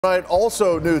Right,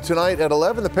 also new tonight at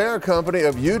 11, the parent company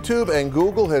of YouTube and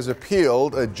Google has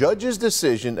appealed a judge's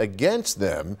decision against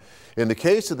them in the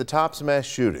case of the Tops mass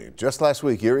shooting. Just last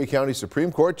week, Erie County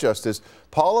Supreme Court Justice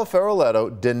Paula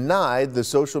Ferroletto denied the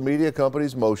social media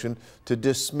company's motion to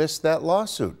dismiss that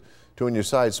lawsuit. Two on your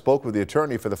side spoke with the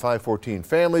attorney for the 514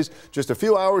 families just a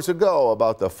few hours ago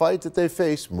about the fight that they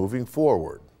face moving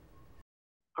forward.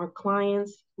 Our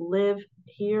clients live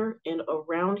here and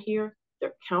around here.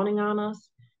 They're counting on us.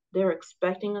 They're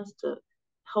expecting us to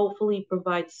hopefully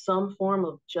provide some form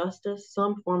of justice,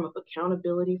 some form of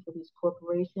accountability for these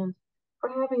corporations for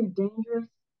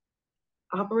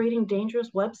operating dangerous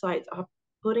websites,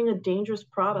 putting a dangerous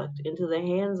product into the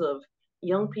hands of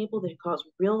young people that cause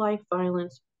real life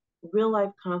violence, real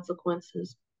life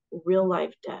consequences, real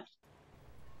life death.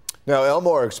 Now,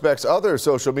 Elmore expects other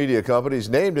social media companies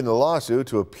named in the lawsuit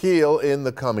to appeal in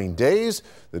the coming days.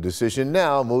 The decision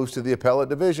now moves to the Appellate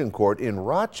Division Court in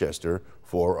Rochester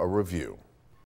for a review.